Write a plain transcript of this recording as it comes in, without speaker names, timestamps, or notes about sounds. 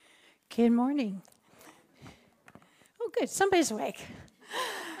Good morning. Oh, good. Somebody's awake.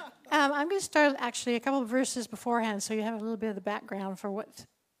 I'm going to start actually a couple of verses beforehand so you have a little bit of the background for what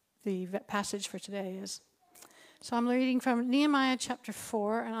the passage for today is. So I'm reading from Nehemiah chapter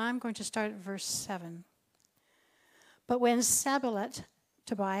 4, and I'm going to start at verse 7. But when Sanballat,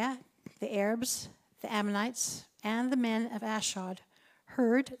 Tobiah, the Arabs, the Ammonites, and the men of Ashdod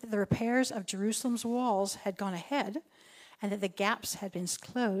heard that the repairs of Jerusalem's walls had gone ahead and that the gaps had been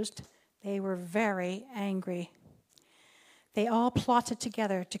closed, they were very angry. They all plotted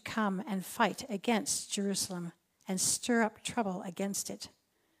together to come and fight against Jerusalem and stir up trouble against it.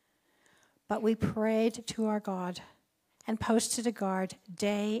 But we prayed to our God and posted a guard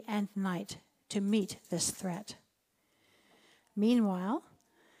day and night to meet this threat. Meanwhile,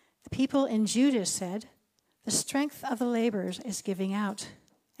 the people in Judah said, "The strength of the laborers is giving out,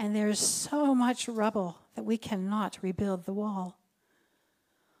 and there is so much rubble that we cannot rebuild the wall."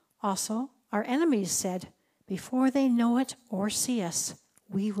 Also, our enemies said, "Before they know it or see us,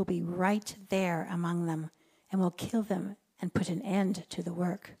 we will be right there among them and will kill them and put an end to the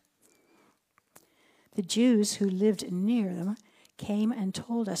work." The Jews who lived near them came and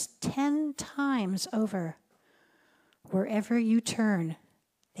told us 10 times over, "Wherever you turn,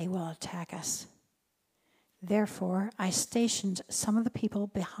 they will attack us." Therefore, I stationed some of the people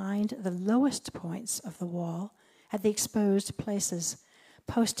behind the lowest points of the wall at the exposed places,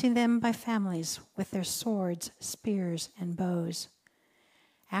 posting them by families with their swords, spears, and bows.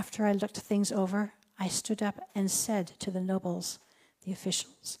 After I looked things over, I stood up and said to the nobles, the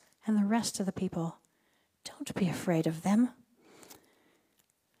officials, and the rest of the people, "Don't be afraid of them.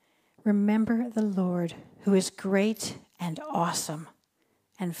 Remember the Lord, who is great and awesome,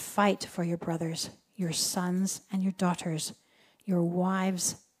 and fight for your brothers, your sons and your daughters, your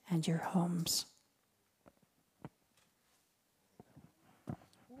wives and your homes."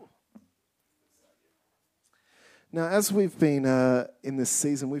 Now, as we've been in this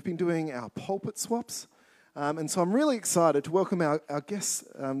season, we've been doing our pulpit swaps. And so I'm really excited to welcome our guests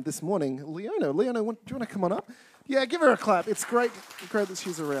this morning, Leona. Leona, do you want to come on up? Yeah, give her a clap. It's great that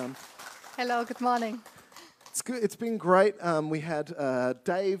she's around. Hello, good morning. It's good. It's been great. We had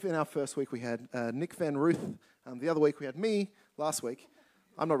Dave in our first week. We had Nick Van Ruth. The other week we had me last week.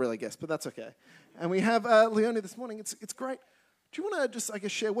 I'm not really a guest, but that's okay. And we have Leona this morning. It's great. Do you want to just,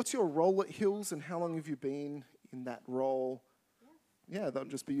 share what's your role at Hills and how long have you been in that role? Yeah, that would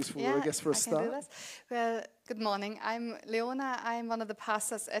just be useful, I guess, for a start. Can do that. Well, good morning. I'm Leona. I'm one of the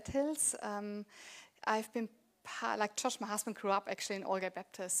pastors at Hills. I've been, like Josh, my husband grew up actually in Allgate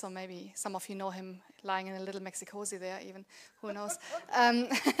Baptist, so maybe some of you know him lying in a little Mexicosi there even, who knows.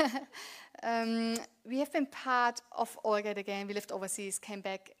 We have been part of Allgate again. We lived overseas, came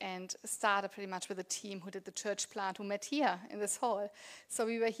back and started pretty much with a team who did the church plant, who met here in this hall. So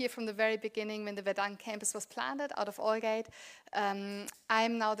we were here from the very beginning when the Verdun campus was planted out of Allgate.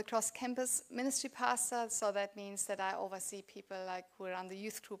 I'm now the cross-campus ministry pastor, so that means that I oversee people like who run the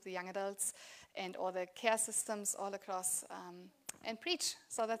youth group, the young adults, and all the care systems all across and preach.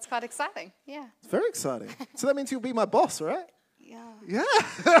 So that's quite exciting, yeah. It's very exciting. So that means you'll be my boss, right? Yeah. Yeah.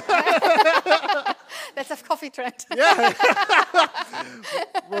 That's a coffee trend. Yeah.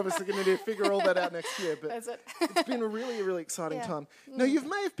 We're obviously going to figure all that out next year, but That's it. It's been a really, really exciting time. Now, you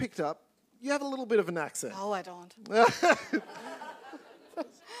may have picked up, you have a little bit of an accent. No, I don't.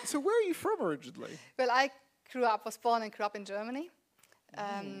 So where are you from originally? Well, I was born and grew up in Germany.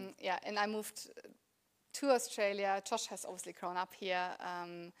 And I moved to Australia. Josh has obviously grown up here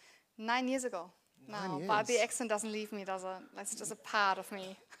 9 years ago. No, but the accent doesn't leave me, does it? That's just a part of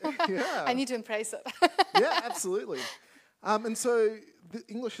me. Yeah. I need to embrace it. Yeah, absolutely. And so the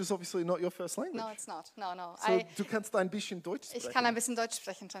English is obviously not your first language. No, it's not. No. So du kannst ein bisschen Deutsch sprechen. Ich kann ein bisschen Deutsch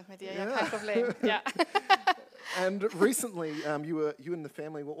sprechen schon mit dir, ja, kein Problem. Ja. And recently, you and the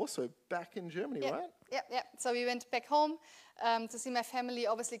family were also back in Germany, right? Yeah. So we went back home to see my family.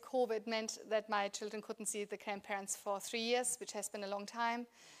 Obviously, COVID meant that my children couldn't see the grandparents for 3 years, which has been a long time.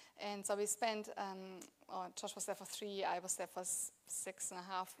 And so we spent, Josh was there for 3, I was there for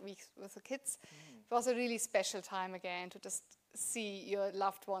 6.5 weeks with the kids. It was a really special time again to just see your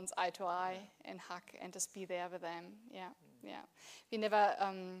loved ones eye to eye and hug and just be there with them. Yeah. We never,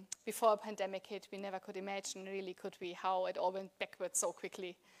 before a pandemic hit, we never could imagine really could we how it all went backwards so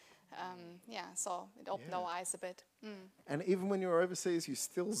quickly. So it opened our eyes a bit. And even when you were overseas, you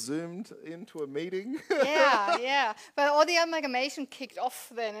still zoomed into a meeting. Yeah. But all the amalgamation kicked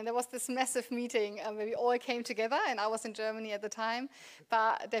off then, and there was this massive meeting where we all came together, and I was in Germany at the time.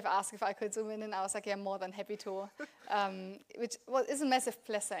 But they've asked if I could zoom in, and I was like, yeah, more than happy to, which is a massive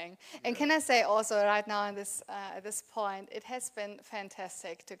blessing. And can I say also right now at this point, it has been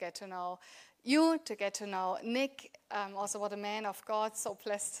fantastic to get to know you, to get to know Nick, also what a man of God, so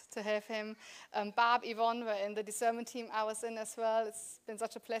blessed to have him. Barb, Yvonne were in the discernment team I was in as well. It's been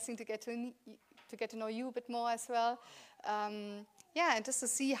such a blessing to get to know you a bit more as well. And just to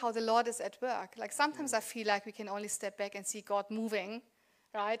see how the Lord is at work. Like sometimes I feel like we can only step back and see God moving,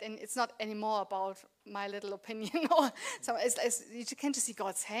 right? And it's not anymore about my little opinion. Or so you can just see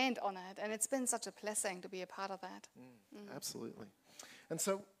God's hand on it. And it's been such a blessing to be a part of that. Absolutely. And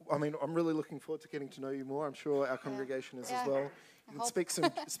so, I mean, I'm really looking forward to getting to know you more. I'm sure our congregation is as well. You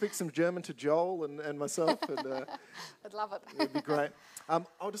can speak some German to Joel and myself. And, I'd love it. It'd be great. I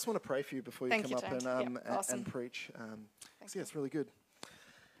just want to pray for you before you come up awesome. and preach. So yeah, it's really good.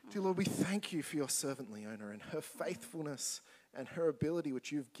 Dear Lord, we thank you for your servant Leona and her faithfulness and her ability which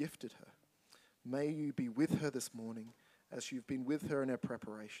you've gifted her. May you be with her this morning as you've been with her in her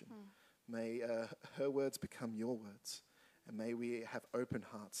preparation. May her words become your words. And may we have open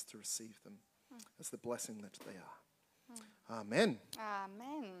hearts to receive them as the blessing that they are. Amen.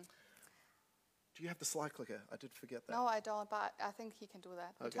 Amen. Do you have the slide clicker? I did forget that. No, I don't, but I think he can do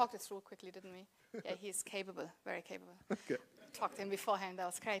that. We talked it through quickly, didn't we? Yeah, he's capable, very capable. Good. Talked to him beforehand, that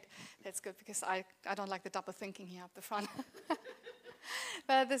was great. That's good, because I don't like the double thinking here up the front.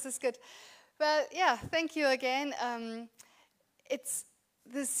 But this is good. Well, yeah, thank you again. It's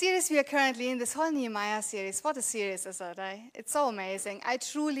the series we are currently in, this whole Nehemiah series. What a series is it, eh? It's so amazing. I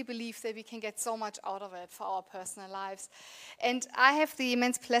truly believe that we can get so much out of it for our personal lives. And I have the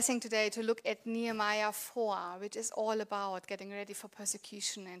immense blessing today to look at Nehemiah 4, which is all about getting ready for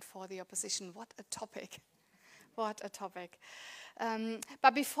persecution and for the opposition. What a topic. What a topic.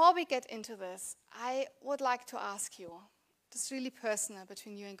 But before we get into this, I would like to ask you, just really personal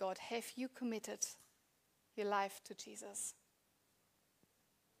between you and God, have you committed your life to Jesus?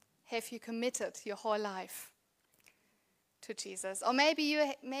 Have you committed your whole life to Jesus? Or maybe you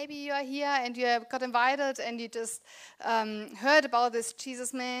are here and you got invited and you just heard about this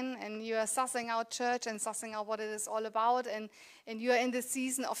Jesus man and you are sussing out church and sussing out what it is all about, and you are in the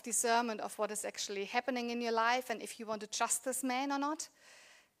season of discernment of what is actually happening in your life and if you want to trust this man or not.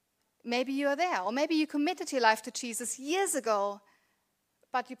 Maybe you are there, or maybe you committed your life to Jesus years ago,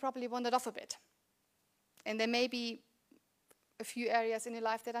 but you probably wandered off a bit. And there may be a few areas in your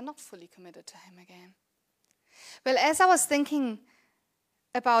life that are not fully committed to him again. Well, as I was thinking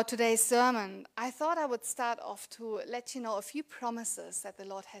about today's sermon, I thought I would start off to let you know a few promises that the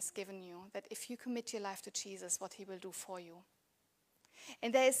Lord has given you, that if you commit your life to Jesus, what he will do for you.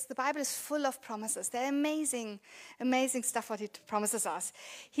 And the Bible is full of promises. They're amazing, amazing stuff what he promises us.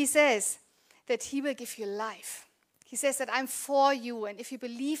 He says that he will give you life. He says that I'm for you, and if you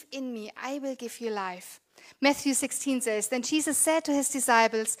believe in me, I will give you life. Matthew 16 says, then Jesus said to his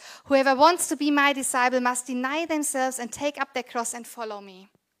disciples, whoever wants to be my disciple must deny themselves and take up their cross and follow me.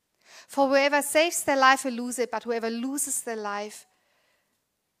 For whoever saves their life will lose it, but whoever loses their life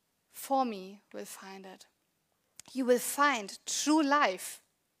for me will find it. You will find true life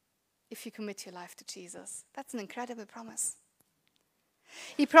if you commit your life to Jesus. That's an incredible promise.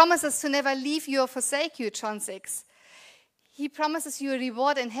 He promises to never leave you or forsake you, John 6. He promises you a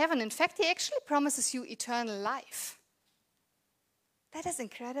reward in heaven. In fact, he actually promises you eternal life. That is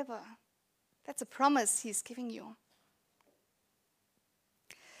incredible. That's a promise he's giving you.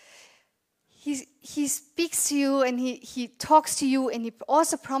 He speaks to you and he talks to you, and he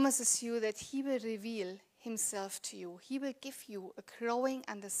also promises you that he will reveal himself to you. He will give you a growing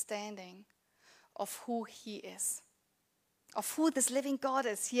understanding of who he is, of who this living God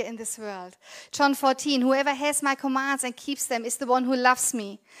is here in this world. John 14, whoever has my commands and keeps them is the one who loves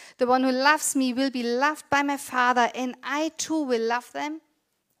me. The one who loves me will be loved by my Father, and I too will love them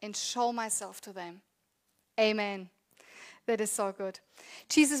and show myself to them. Amen. That is so good.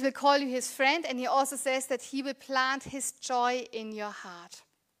 Jesus will call you his friend, and he also says that he will plant his joy in your heart.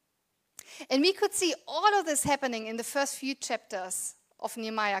 And we could see all of this happening in the first few chapters of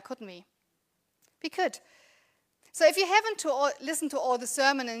Nehemiah, couldn't we? We could. So if you haven't listened to all the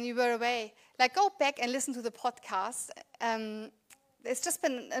sermon and you were away, go back and listen to the podcast. It's just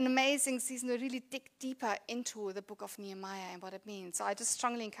been an amazing season to really dig deeper into the book of Nehemiah and what it means. So I just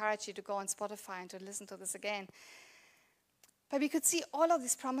strongly encourage you to go on Spotify and to listen to this again. But we could see all of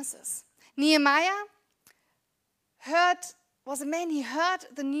these promises. Nehemiah heard was a man, he heard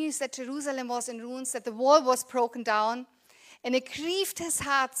the news that Jerusalem was in ruins, that the wall was broken down, and it grieved his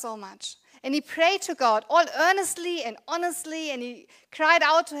heart so much. And he prayed to God all earnestly and honestly, and he cried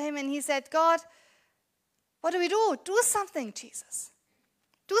out to him, and he said, God, what do we do? Do something, Jesus.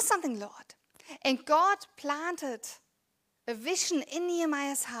 Do something, Lord. And God planted a vision in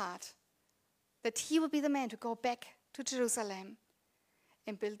Nehemiah's heart that he would be the man to go back to Jerusalem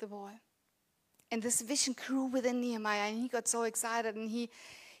and build the wall. And this vision grew within Nehemiah, and he got so excited, and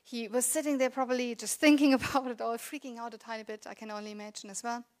he was sitting there probably just thinking about it all, freaking out a tiny bit, I can only imagine as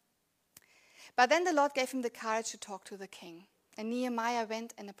well. But then the Lord gave him the courage to talk to the king. And Nehemiah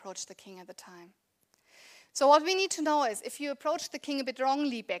went and approached the king at the time. So what we need to know is, if you approached the king a bit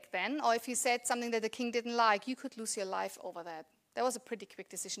wrongly back then, or if you said something that the king didn't like, you could lose your life over that. That was a pretty quick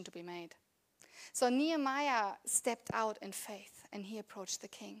decision to be made. So Nehemiah stepped out in faith, and he approached the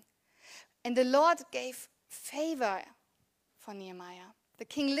king. And the Lord gave favor for Nehemiah. The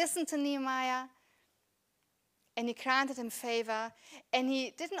king listened to Nehemiah, and he granted him favor. And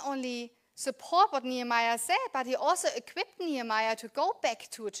he didn't only support what Nehemiah said, but he also equipped Nehemiah to go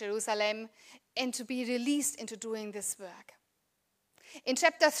back to Jerusalem and to be released into doing this work. In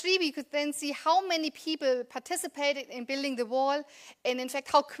chapter 3, we could then see how many people participated in building the wall, and in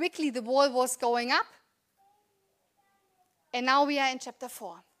fact, how quickly the wall was going up. And now we are in chapter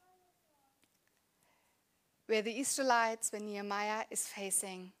 4, where the Israelites, when Nehemiah is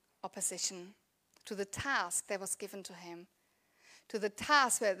facing opposition to the task that was given to him, to the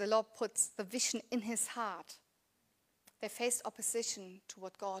task where the Lord puts the vision in his heart, they faced opposition to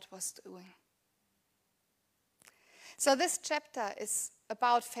what God was doing. So this chapter is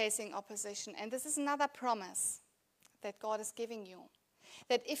about facing opposition, and this is another promise that God is giving you.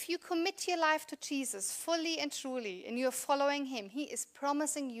 That if you commit your life to Jesus fully and truly, and you are following him, he is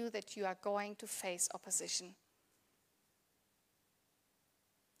promising you that you are going to face opposition.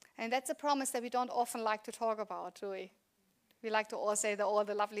 And that's a promise that we don't often like to talk about, do we? We like to all say all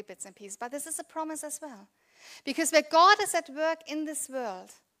the lovely bits and pieces, but this is a promise as well. Because where God is at work in this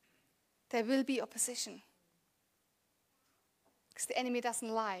world, there will be opposition. Because the enemy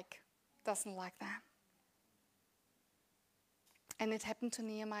doesn't like that. And it happened to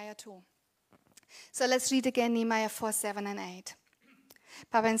Nehemiah too. So let's read again Nehemiah 4, 7 and 8.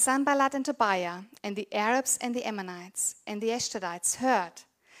 But when Sanballat and Tobiah and the Arabs and the Ammonites and the Ashdodites heard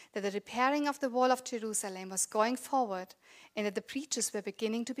that the repairing of the wall of Jerusalem was going forward and that the breaches were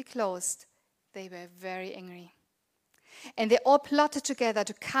beginning to be closed, they were very angry. And they all plotted together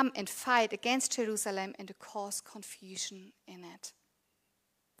to come and fight against Jerusalem and to cause confusion in it.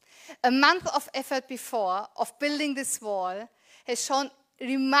 A month of effort before of building this wall has shown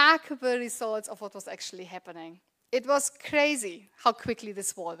remarkable results of what was actually happening. It was crazy how quickly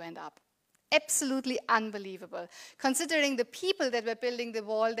this wall went up. Absolutely unbelievable. Considering the people that were building the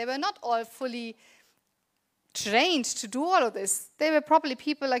wall, they were not all fully trained to do all of this. They were probably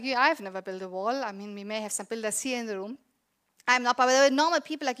people like you. I've never built a wall. I mean, we may have some builders here in the room. I'm not, but there were normal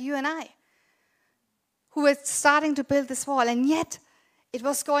people like you and I who were starting to build this wall, and yet it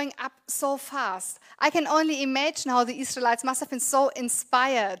was going up so fast. I can only imagine how the Israelites must have been so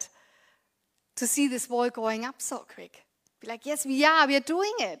inspired to see this wall going up so quick. Be like, yes, we are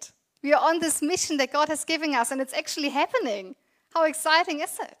doing it. We are on this mission that God has given us, and it's actually happening. How exciting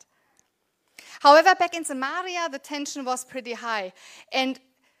is it? However, back in Samaria, the tension was pretty high, and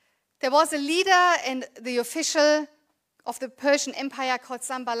there was a leader and the official of the Persian Empire called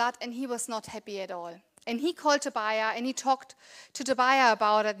Sanballat, and he was not happy at all. And he called Tobiah, and he talked to Tobiah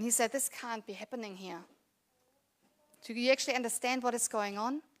about it, and he said, this can't be happening here. Do you actually understand what is going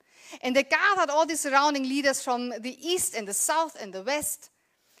on? And they gathered all the surrounding leaders from the east and the south and the west,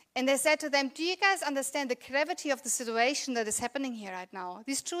 and they said to them, do you guys understand the gravity of the situation that is happening here right now?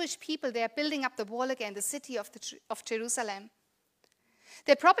 These Jewish people, they are building up the wall again, the city of Jerusalem.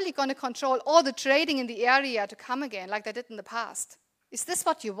 They're probably going to control all the trading in the area to come again, like they did in the past. Is this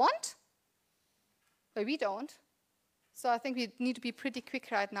what you want? Well, we don't. So I think we need to be pretty quick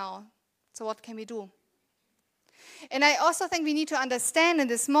right now. So what can we do? And I also think we need to understand in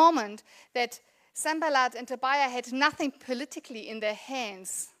this moment that Sanballat and Tobiah had nothing politically in their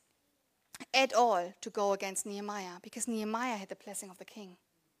hands at all to go against Nehemiah, because Nehemiah had the blessing of the king.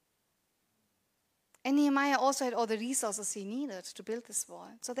 And Nehemiah also had all the resources he needed to build this wall.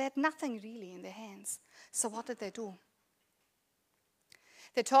 So they had nothing really in their hands. So what did they do?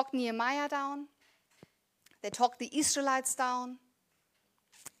 They talked Nehemiah down. They talked the Israelites down.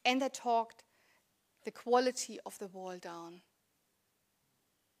 And they talked the quality of the wall down.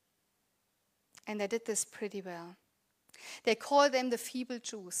 And they did this pretty well. They called them the feeble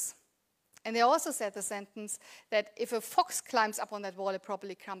Jews. And they also said the sentence that if a fox climbs up on that wall, it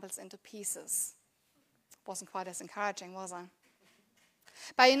probably crumbles into pieces. Wasn't quite as encouraging, was it?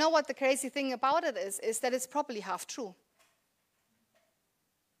 But you know what the crazy thing about it is that it's probably half true.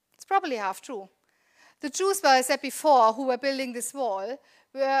 It's probably half true. The Jews, where I said before, who were building this wall,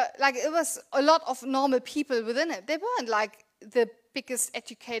 were like, it was a lot of normal people within it. They weren't like the biggest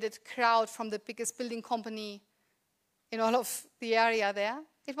educated crowd from the biggest building company in all of the area there.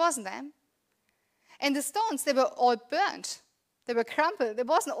 It wasn't them. And the stones, they were all burnt. They were crumpled. There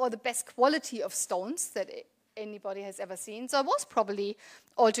wasn't all the best quality of stones that anybody has ever seen. So it was probably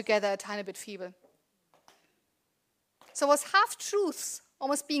altogether a tiny bit feeble. So it was half-truths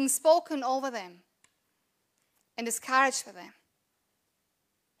almost being spoken over them and discouraged for them.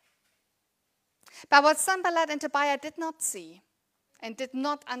 But what Sanballat and Tobiah did not see and did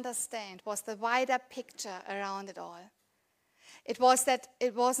not understand was the wider picture around it all. It was that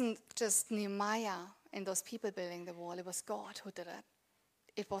it wasn't just Nehemiah and those people building the wall. It was God who did it.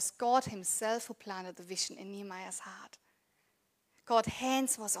 It was God himself who planted the vision in Nehemiah's heart. God's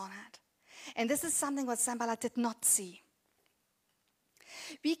hands was on it. And this is something what Sanballat did not see.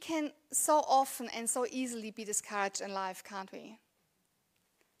 We can so often and so easily be discouraged in life, can't we?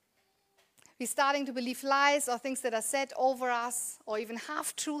 We're starting to believe lies or things that are said over us, or even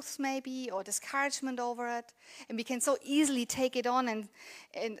half-truths maybe, or discouragement over it. And we can so easily take it on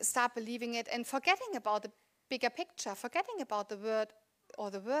and start believing it and forgetting about the bigger picture, forgetting about the word or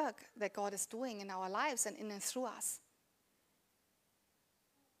the work that God is doing in our lives and in and through us.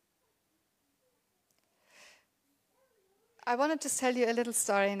 I want to just tell you a little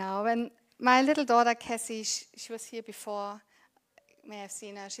story now. When my little daughter, Cassie, she was here before. You may have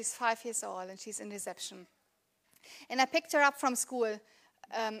seen her. She's 5 years old and she's in reception. And I picked her up from school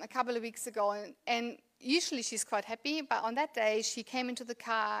a couple of weeks ago. And usually she's quite happy. But on that day, she came into the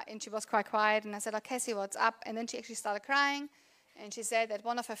car and she was quite quiet. And I said, "Oh, Cassie, what's up?" And then she actually started crying. And she said that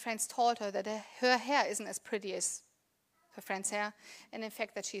one of her friends told her that her hair isn't as pretty as her friend's hair. And in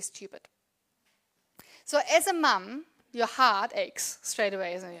fact, that she's stupid. So as a mum, your heart aches straight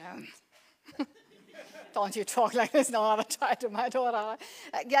away, isn't it? Don't you talk like this? No, I try to my daughter.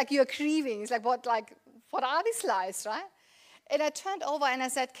 Like you're grieving. It's like, what are these lies, right? And I turned over and I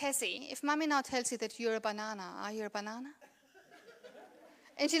said, "Cassie, if mommy now tells you that you're a banana, are you a banana?"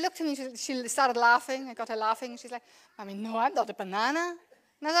 And she looked at me, she started laughing. I got her laughing. She's like, "Mommy, no, I'm not a banana."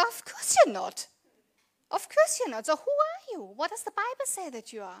 And I said, "Of course you're not. Of course you're not. So who are you? What does the Bible say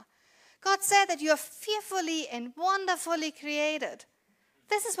that you are? God said that you are fearfully and wonderfully created.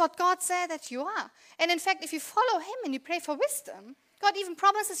 This is what God said that you are. And in fact, if you follow him and you pray for wisdom, God even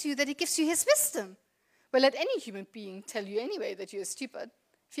promises you that he gives you his wisdom. Well, let any human being tell you anyway that you're stupid.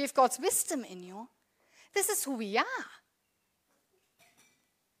 If you have God's wisdom in you, this is who we are.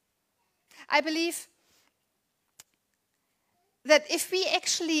 I believe that if we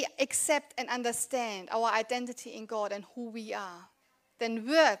actually accept and understand our identity in God and who we are, then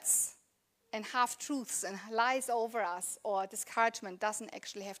words and half-truths and lies over us or discouragement doesn't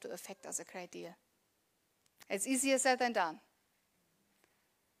actually have to affect us a great deal. It's easier said than done.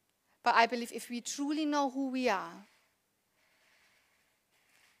 But I believe if we truly know who we are,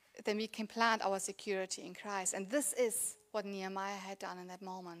 then we can plant our security in Christ. And this is what Nehemiah had done in that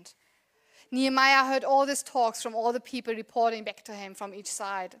moment. Nehemiah heard all these talks from all the people reporting back to him from each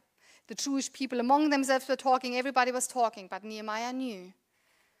side. The Jewish people among themselves were talking, everybody was talking, but Nehemiah knew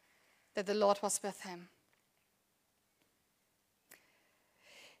that the Lord was with him.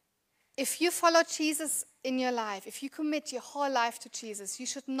 If you follow Jesus in your life, if you commit your whole life to Jesus, you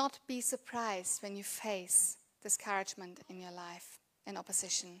should not be surprised when you face discouragement in your life and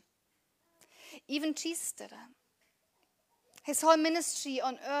opposition. Even Jesus did it. His whole ministry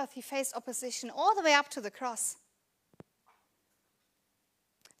on earth, he faced opposition all the way up to the cross.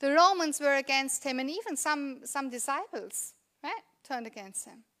 The Romans were against him, and even some disciples, right, turned against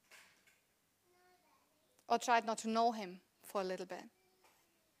him. Or tried not to know him for a little bit.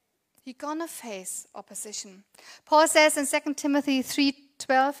 You're going to face opposition. Paul says in 2 Timothy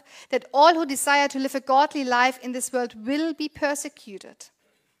 3:12 that all who desire to live a godly life in this world will be persecuted.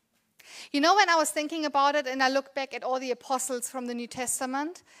 You know, when I was thinking about it and I look back at all the apostles from the New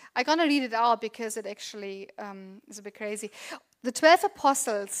Testament, I'm going to read it out because it actually is a bit crazy. The 12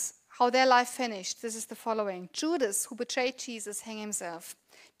 apostles, how their life finished, this is the following. Judas, who betrayed Jesus, hanged himself.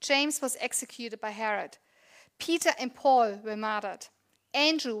 James was executed by Herod. Peter and Paul were murdered.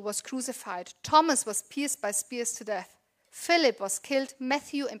 Andrew was crucified. Thomas was pierced by spears to death. Philip was killed.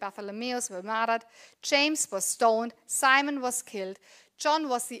 Matthew and Bartholomew were murdered. James was stoned. Simon was killed. John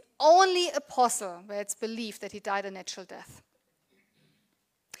was the only apostle where it's believed that he died a natural death.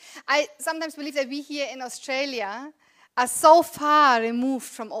 I sometimes believe that we here in Australia are so far removed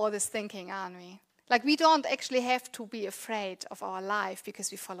from all this thinking, aren't we? Like, we don't actually have to be afraid of our life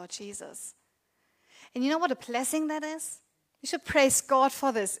because we follow Jesus. And you know what a blessing that is? We should praise God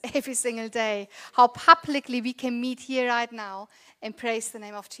for this every single day. How publicly we can meet here right now and praise the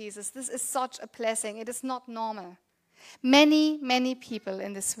name of Jesus. This is such a blessing. It is not normal. Many, many people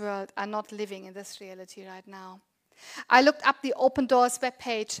in this world are not living in this reality right now. I looked up the Open Doors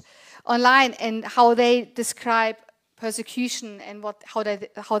webpage online and how they describe persecution and how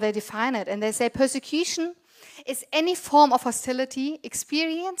they define it. And they say persecution is any form of hostility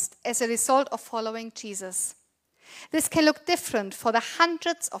experienced as a result of following Jesus. This can look different for the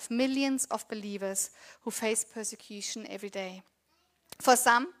hundreds of millions of believers who face persecution every day. For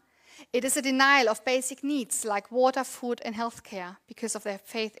some, it is a denial of basic needs like water, food, and healthcare because of their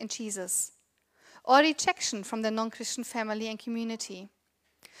faith in Jesus, or rejection from their non-Christian family and community.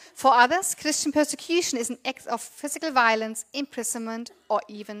 For others, Christian persecution is an act of physical violence, imprisonment, or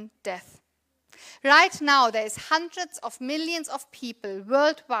even death. Right now, there is hundreds of millions of people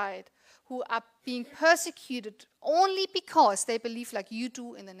worldwide who are being persecuted only because they believe like you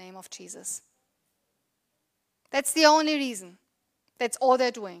do in the name of Jesus. That's the only reason. That's all they're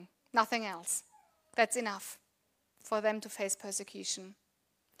doing, nothing else. That's enough for them to face persecution.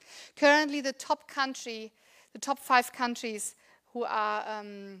 Currently, the top 5 countries who are,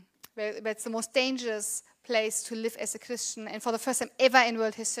 where it's the most dangerous place to live as a Christian, and for the first time ever in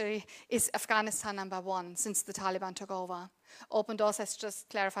world history, is Afghanistan #1 since the Taliban took over. Open Doors has just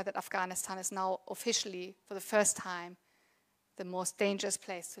clarified that Afghanistan is now officially, for the first time, the most dangerous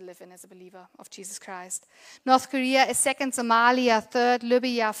place to live in as a believer of Jesus Christ. North Korea is 2nd, Somalia 3rd,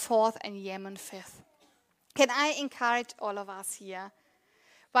 Libya 4th, and Yemen 5th. Can I encourage all of us here,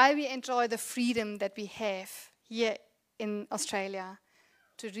 while we enjoy the freedom that we have here in Australia,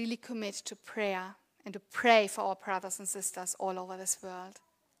 to really commit to prayer and to pray for our brothers and sisters all over this world.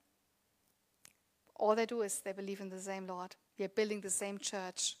 All they do is they believe in the same Lord. We are building the same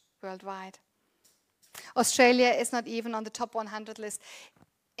church worldwide. Australia is not even on the top 100 list.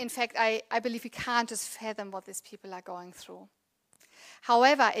 In fact, I believe we can't just fathom what these people are going through.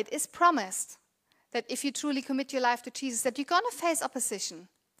 However, it is promised that if you truly commit your life to Jesus, that you're going to face opposition.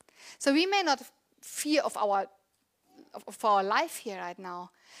 So we may not fear of our life here right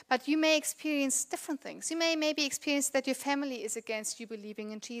now, but you may experience different things. You may maybe experience that your family is against you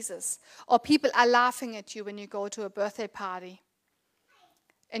believing in Jesus, or people are laughing at you when you go to a birthday party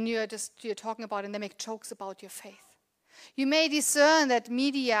and you're talking about it and they make jokes about your faith. You may discern that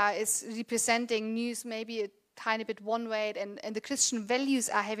media is representing news maybe a tiny bit one way, and the Christian values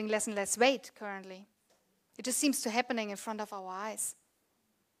are having less and less weight currently. It just seems to be happening in front of our eyes.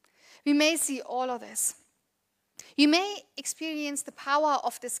 We may see all of this. You may experience the power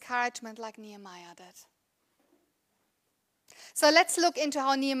of discouragement like Nehemiah did. So let's look into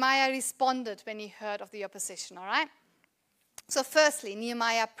how Nehemiah responded when he heard of the opposition, all right? So firstly,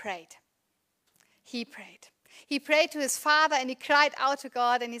 Nehemiah prayed. He prayed. He prayed to his father and he cried out to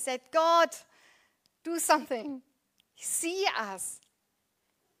God and he said, God, do something. See us.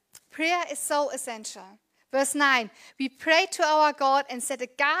 Prayer is so essential. Verse 9, we prayed to our God and set a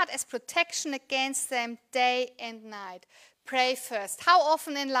guard as protection against them day and night. Pray first. How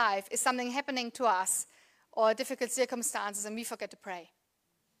often in life is something happening to us or difficult circumstances and we forget to pray?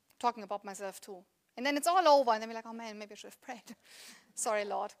 I'm talking about myself too. And then it's all over and then we're like, oh man, maybe I should have prayed. Sorry,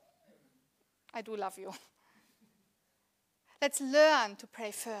 Lord. I do love you. Let's learn to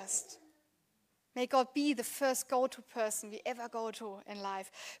pray first. May God be the first go-to person we ever go to in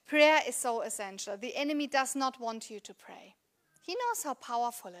life. Prayer is so essential. The enemy does not want you to pray. He knows how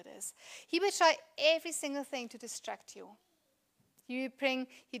powerful it is. He will try every single thing to distract you.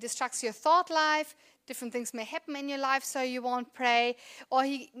 He distracts your thought life. Different things may happen in your life so you won't pray. Or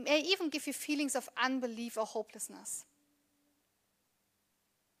he may even give you feelings of unbelief or hopelessness,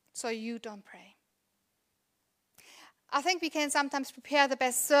 so you don't pray. I think we can sometimes prepare the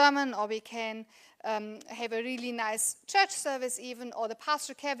best sermon, or we can have a really nice church service even, or the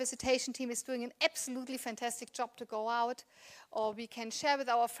pastoral care visitation team is doing an absolutely fantastic job to go out, or we can share with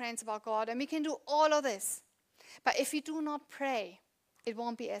our friends about God, and we can do all of this. But if we do not pray, it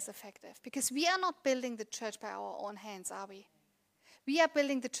won't be as effective, because we are not building the church by our own hands, are we? We are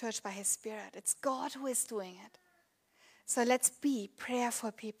building the church by His Spirit. It's God who is doing it. So let's be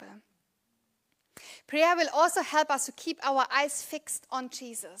prayerful people. Prayer will also help us to keep our eyes fixed on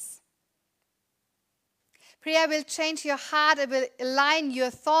Jesus. Prayer will change your heart. It will align your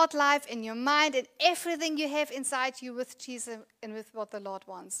thought life and your mind and everything you have inside you with Jesus and with what the Lord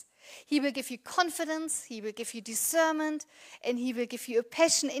wants. He will give you confidence, He will give you discernment, and He will give you a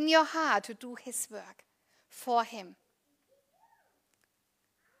passion in your heart to do His work for Him.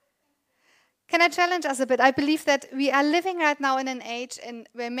 Can I challenge us a bit? I believe that we are living right now in an age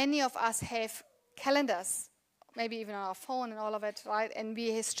where many of us have calendars, maybe even on our phone and all of it, right? And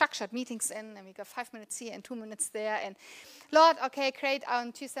we have structured meetings in, and we got 5 minutes here and 2 minutes there. And Lord, okay, great.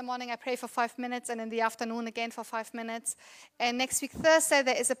 On Tuesday morning, I pray for 5 minutes, and in the afternoon again for 5 minutes. And next week, Thursday,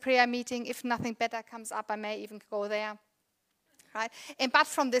 there is a prayer meeting. If nothing better comes up, I may even go there, right? But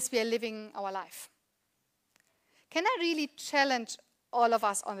from this, we are living our life. Can I really challenge all of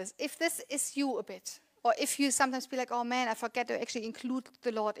us on this? If this is you a bit, or if you sometimes be like, oh man, I forget to actually include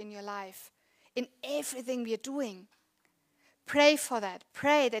the Lord in your life, in everything we are doing, pray for that.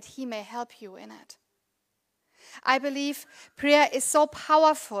 Pray that He may help you in it. I believe prayer is so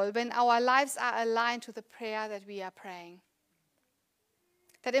powerful when our lives are aligned to the prayer that we are praying.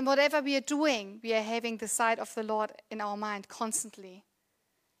 That in whatever we are doing, we are having the sight of the Lord in our mind constantly.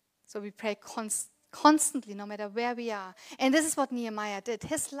 So we pray constantly, no matter where we are. And this is what Nehemiah did.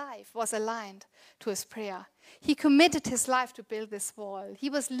 His life was aligned to his prayer. He committed his life to build this wall. He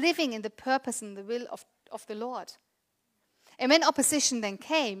was living in the purpose and the will of the Lord. And when opposition then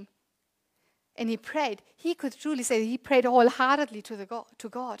came, and he prayed, he could truly say he prayed wholeheartedly to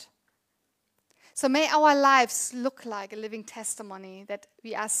God. So may our lives look like a living testimony that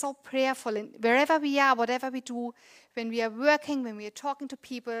we are so prayerful in wherever we are, whatever we do, when we are working, when we are talking to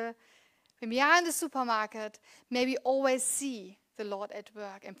people, when we are in the supermarket, may we always see the Lord at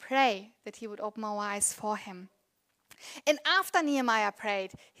work and pray that He would open our eyes for Him. And after Nehemiah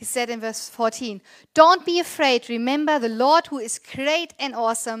prayed, he said in verse 14, don't be afraid. Remember the Lord who is great and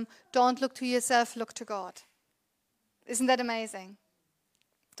awesome. Don't look to yourself, look to God. Isn't that amazing?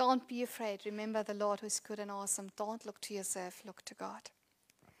 Don't be afraid. Remember the Lord who is good and awesome. Don't look to yourself, look to God.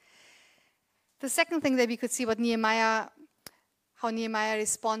 The second thing that we could see how Nehemiah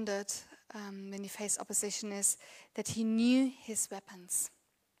responded when he faced opposition is that he knew his weapons.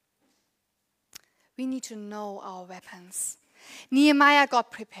 We need to know our weapons. Nehemiah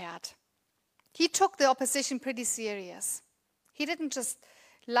got prepared. He took the opposition pretty serious. He didn't just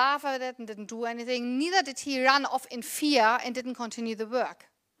laugh at it and didn't do anything. Neither did he run off in fear and didn't continue the work.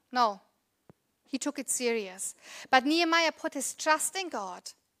 No, he took it serious. But Nehemiah put his trust in God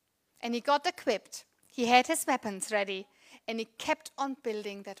and he got equipped. He had his weapons ready and he kept on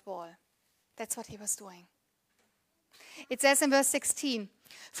building that wall. That's what he was doing. It says in verse 16,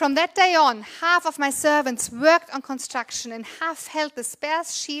 from that day on, half of my servants worked on construction and half held the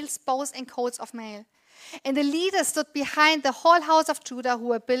spears, shields, bows, and coats of mail. And the leaders stood behind the whole house of Judah who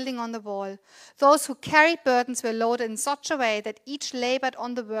were building on the wall. Those who carried burdens were loaded in such a way that each labored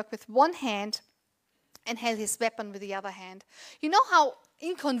on the work with one hand and held his weapon with the other hand. You know how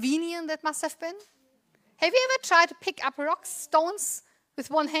inconvenient that must have been? Have you ever tried to pick up rocks, stones with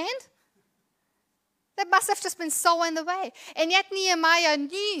one hand? That must have just been so in the way. And yet Nehemiah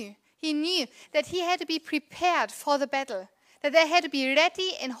knew that he had to be prepared for the battle, that they had to be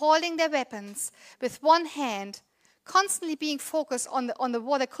ready in holding their weapons with one hand, constantly being focused on the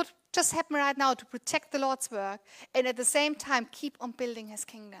war that could just happen right now to protect the Lord's work, and at the same time keep on building His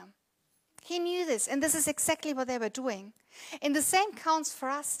kingdom. He knew this, and this is exactly what they were doing. And the same counts for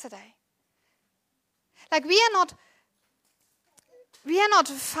us today. Like we are not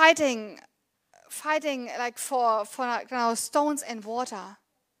fighting like for stones and water.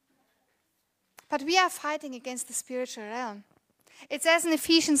 But we are fighting against the spiritual realm. It says in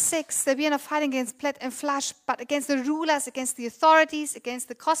Ephesians 6 that we are not fighting against blood and flesh, but against the rulers, against the authorities, against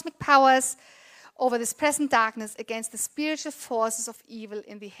the cosmic powers over this present darkness, against the spiritual forces of evil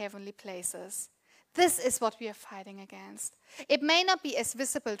in the heavenly places. This is what we are fighting against. It may not be as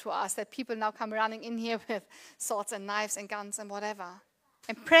visible to us that people now come running in here with swords and knives and guns and whatever.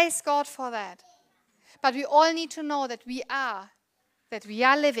 And praise God for that. But we all need to know that we are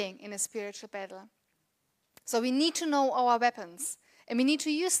living in a spiritual battle. So we need to know our weapons, and we need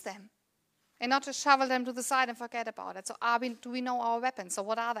to use them, and not just shovel them to the side and forget about it. So do we know our weapons? So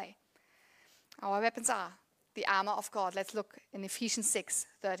what are they? Our weapons are the armor of God. Let's look in Ephesians 6,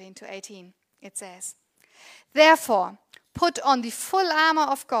 13 to 18. It says, therefore, put on the full armor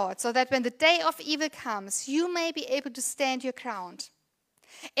of God, so that when the day of evil comes, you may be able to stand your ground.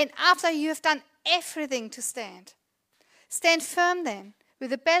 And after you have done everything to stand, stand firm then,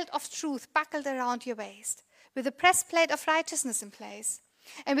 with a belt of truth buckled around your waist, with a breastplate of righteousness in place,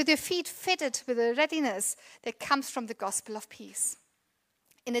 and with your feet fitted with a readiness that comes from the gospel of peace.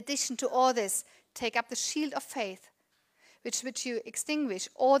 In addition to all this, take up the shield of faith, which you extinguish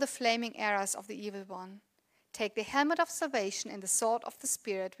all the flaming arrows of the evil one. Take the helmet of salvation and the sword of the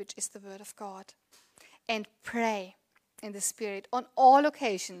Spirit, which is the word of God. And pray in the Spirit on all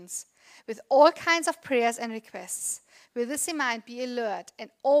occasions, with all kinds of prayers and requests. With this in mind, be alert and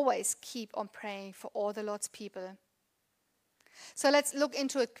always keep on praying for all the Lord's people. So let's look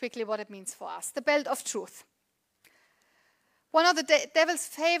into it quickly, what it means for us. The belt of truth. One of the devil's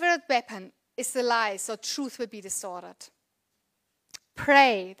favorite weapon is the lie, so truth will be distorted.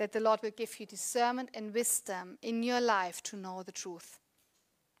 Pray that the Lord will give you discernment and wisdom in your life to know the truth.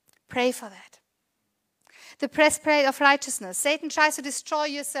 Pray for that. The breastplate of righteousness. Satan tries to destroy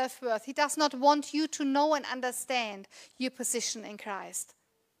your self-worth. He does not want you to know and understand your position in Christ,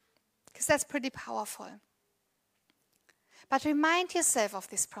 because that's pretty powerful. But remind yourself of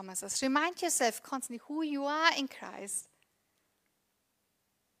these promises. Remind yourself constantly who you are in Christ.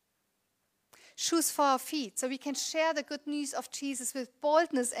 Shoes for our feet, so we can share the good news of Jesus with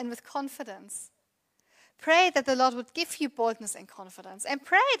boldness and with confidence. Pray that the Lord would give you boldness and confidence. And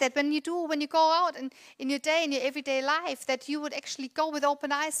pray that when you go out in your day, in your everyday life, that you would actually go with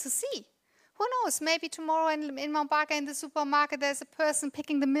open eyes to see. Who knows, maybe tomorrow in Mount Barker in the supermarket, there's a person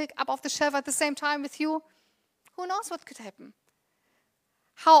picking the milk up off the shelf at the same time with you. Who knows what could happen?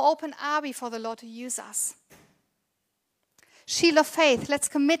 How open are we for the Lord to use us? Shield of faith. Let's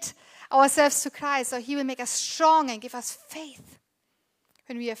commit ourselves to Christ, so He will make us strong and give us faith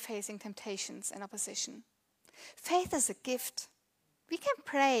when we are facing temptations and opposition. Faith is a gift. We can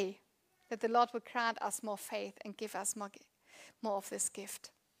pray that the Lord will grant us more faith and give us more of this gift.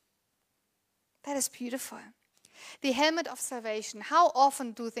 That is beautiful. The helmet of salvation. How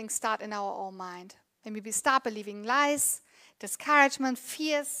often do things start in our own mind? When we start believing lies, discouragement,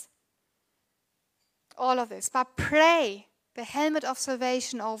 fears, all of this. But pray the helmet of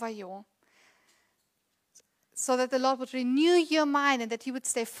salvation over you, so that the Lord would renew your mind and that you would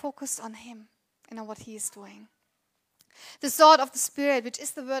stay focused on Him and on what He is doing. The sword of the Spirit, which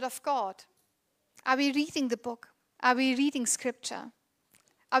is the word of God. Are we reading the book? Are we reading scripture?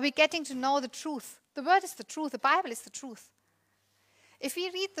 Are we getting to know the truth? The word is the truth. The Bible is the truth. If we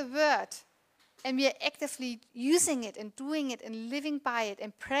read the word and we are actively using it and doing it and living by it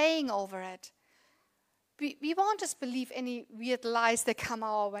and praying over it, we won't just believe any weird lies that come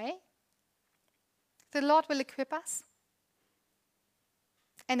our way. The Lord will equip us.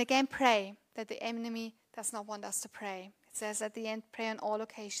 And again, pray that the enemy does not want us to pray. It says at the end, pray on all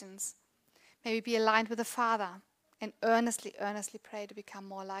occasions. May we be aligned with the Father and earnestly, earnestly pray to become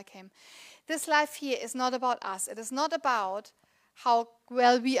more like Him. This life here is not about us. It is not about how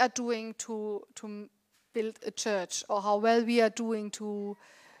well we are doing to build a church, or how well we are doing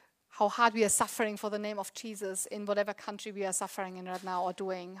how hard we are suffering for the name of Jesus in whatever country we are suffering in right now or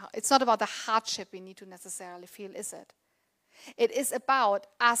doing. It's not about the hardship we need to necessarily feel, is it? It is about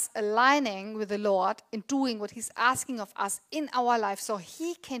us aligning with the Lord in doing what He's asking of us in our life, so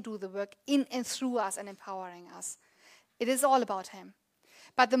He can do the work in and through us and empowering us. It is all about Him.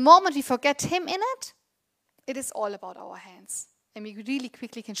 But the moment we forget Him in it, it is all about our hands. And we really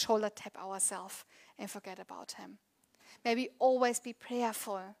quickly can shoulder tap ourselves and forget about Him. May we always be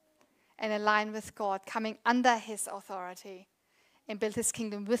prayerful and align with God, coming under His authority and build His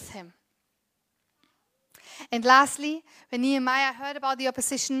kingdom with Him. And lastly, when Nehemiah heard about the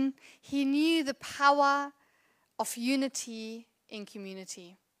opposition, he knew the power of unity in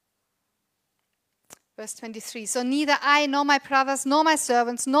community. Verse 23, so neither I nor my brothers nor my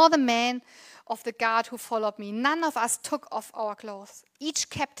servants nor the men of the guard who followed me, none of us took off our clothes. Each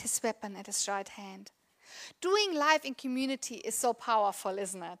kept his weapon at his right hand. Doing life in community is so powerful,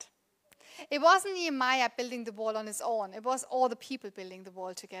 isn't it? It wasn't Nehemiah building the wall on his own. It was all the people building the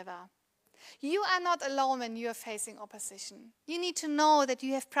wall together. You are not alone when you are facing opposition. You need to know that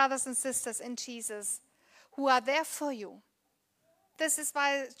you have brothers and sisters in Jesus who are there for you. This is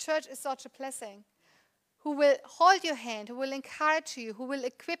why church is such a blessing. Who will hold your hand, who will encourage you, who will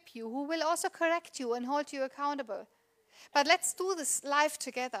equip you, who will also correct you and hold you accountable. But let's do this life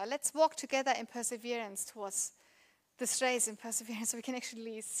together. Let's walk together in perseverance towards this race in perseverance, so we can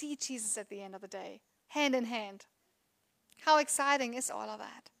actually see Jesus at the end of the day, hand in hand. How exciting is all of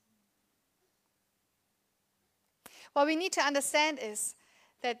that? What we need to understand is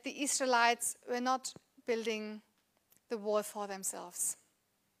that the Israelites were not building the wall for themselves.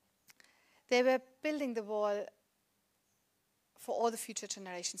 They were building the wall for all the future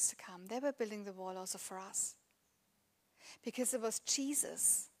generations to come. They were building the wall also for us. Because it was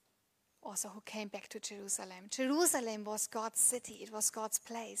Jesus also who came back to Jerusalem. Jerusalem was God's city. It was God's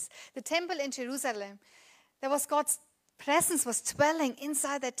place. The temple in Jerusalem, there was God's presence was dwelling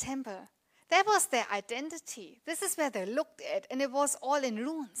inside that temple. That was their identity. This is where they looked at, and it was all in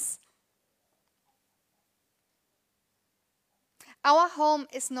ruins. Our home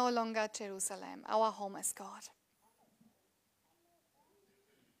is no longer Jerusalem. Our home is God.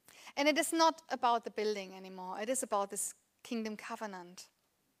 And it is not about the building anymore. It is about this kingdom covenant.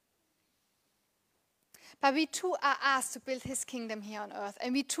 But we too are asked to build his kingdom here on earth.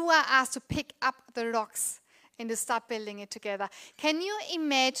 And we too are asked to pick up the rocks and to start building it together. Can you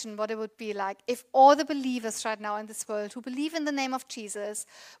imagine what it would be like if all the believers right now in this world who believe in the name of Jesus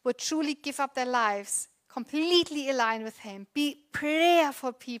would truly give up their lives, completely align with him, be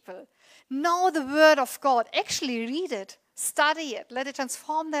prayerful people, know the word of God, actually read it, study it, let it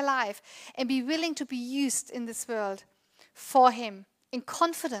transform their life, and be willing to be used in this world for him, in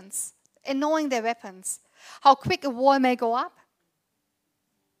confidence, and knowing their weapons, how quick a wall may go up.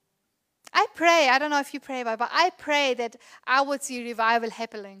 I pray, I don't know if you pray, but I pray that I would see revival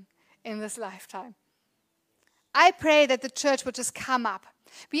happening in this lifetime. I pray that the church would just come up.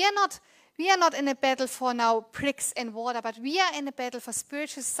 We are not in a battle for now bricks and water, but we are in a battle for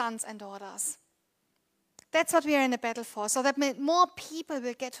spiritual sons and daughters. That's what we are in a battle for, so that more people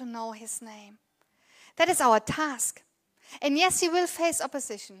will get to know his name. That is our task. And yes, you will face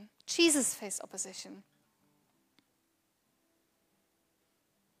opposition. Jesus faced opposition.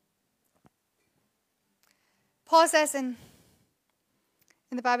 Paul says in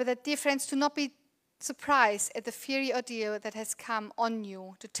the Bible that, dear friends, do not be surprised at the fiery ordeal that has come on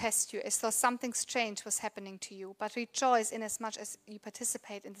you to test you, as though something strange was happening to you, but rejoice inasmuch as you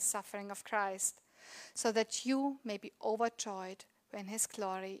participate in the suffering of Christ, so that you may be overjoyed when his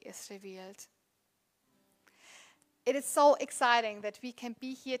glory is revealed. It is so exciting that we can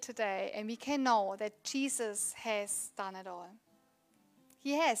be here today and we can know that Jesus has done it all.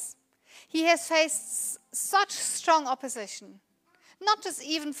 He has. He has faced such strong opposition, not just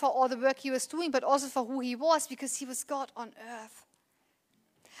even for all the work he was doing, but also for who he was, because he was God on earth.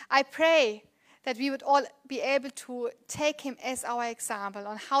 I pray that we would all be able to take him as our example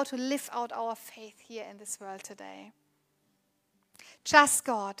on how to live out our faith here in this world today. Trust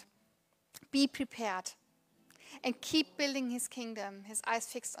God. Be prepared. And keep building his kingdom, his eyes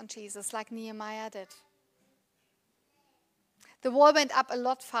fixed on Jesus, like Nehemiah did. The wall went up a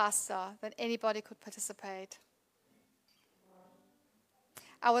lot faster than anybody could participate.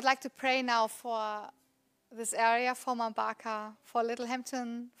 I would like to pray now for this area, for Mambaka, for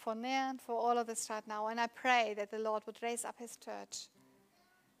Littlehampton, for Nairn, for all of this right now. And I pray that the Lord would raise up his church.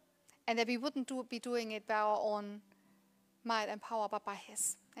 And that we wouldn't be doing it by our own might and power, but by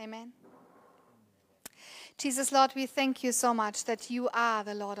his. Amen. Jesus, Lord, we thank you so much that you are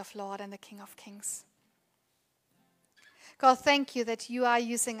the Lord of Lords and the King of Kings. God, thank you that you are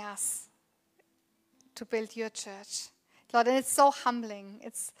using us to build your church. Lord, and it's so humbling.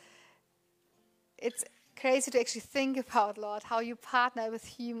 It's crazy to actually think about, Lord, how you partner with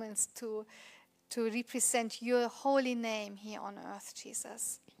humans to represent your holy name here on earth,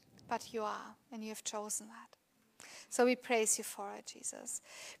 Jesus. But you are, and you have chosen that. So we praise you for it, Jesus.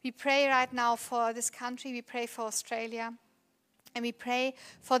 We pray right now for this country. We pray for Australia. And we pray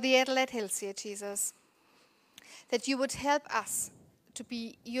for the Adelaide Hills here, Jesus. That you would help us to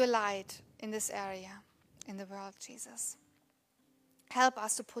be your light in this area, in the world, Jesus. Help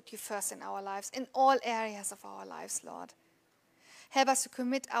us to put you first in our lives, in all areas of our lives, Lord. Help us to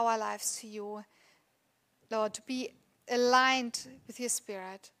commit our lives to you, Lord, to be aligned with your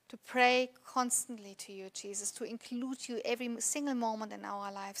Spirit, to pray constantly to you, Jesus, to include you every single moment in our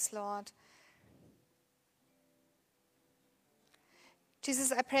lives, Lord.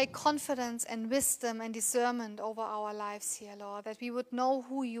 Jesus, I pray confidence and wisdom and discernment over our lives here, Lord, that we would know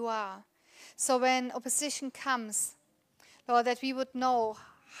who you are. So when opposition comes, Lord, that we would know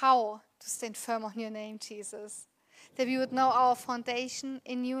how to stand firm on your name, Jesus. That we would know our foundation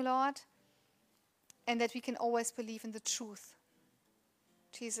in you, Lord, and that we can always believe in the truth,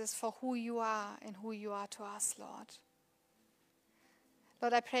 Jesus, for who you are and who you are to us, Lord.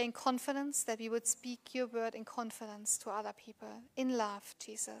 Lord, I pray in confidence that we would speak your word in confidence to other people, in love,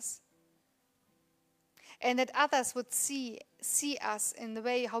 Jesus. And that others would see us in the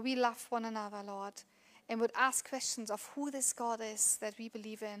way how we love one another, Lord, and would ask questions of who this God is that we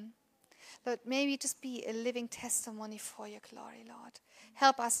believe in. Lord, may we just be a living testimony for your glory, Lord.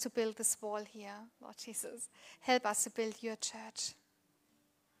 Help us to build this wall here, Lord Jesus. Help us to build your church.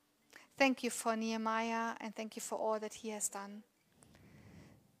 Thank you for Nehemiah, and thank you for all that he has done.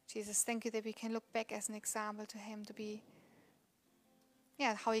 Jesus, thank you that we can look back as an example to him, to be,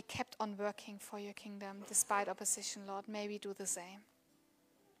 how he kept on working for your kingdom despite opposition, Lord. May we do the same.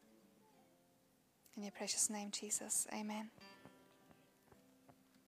 In your precious name, Jesus. Amen.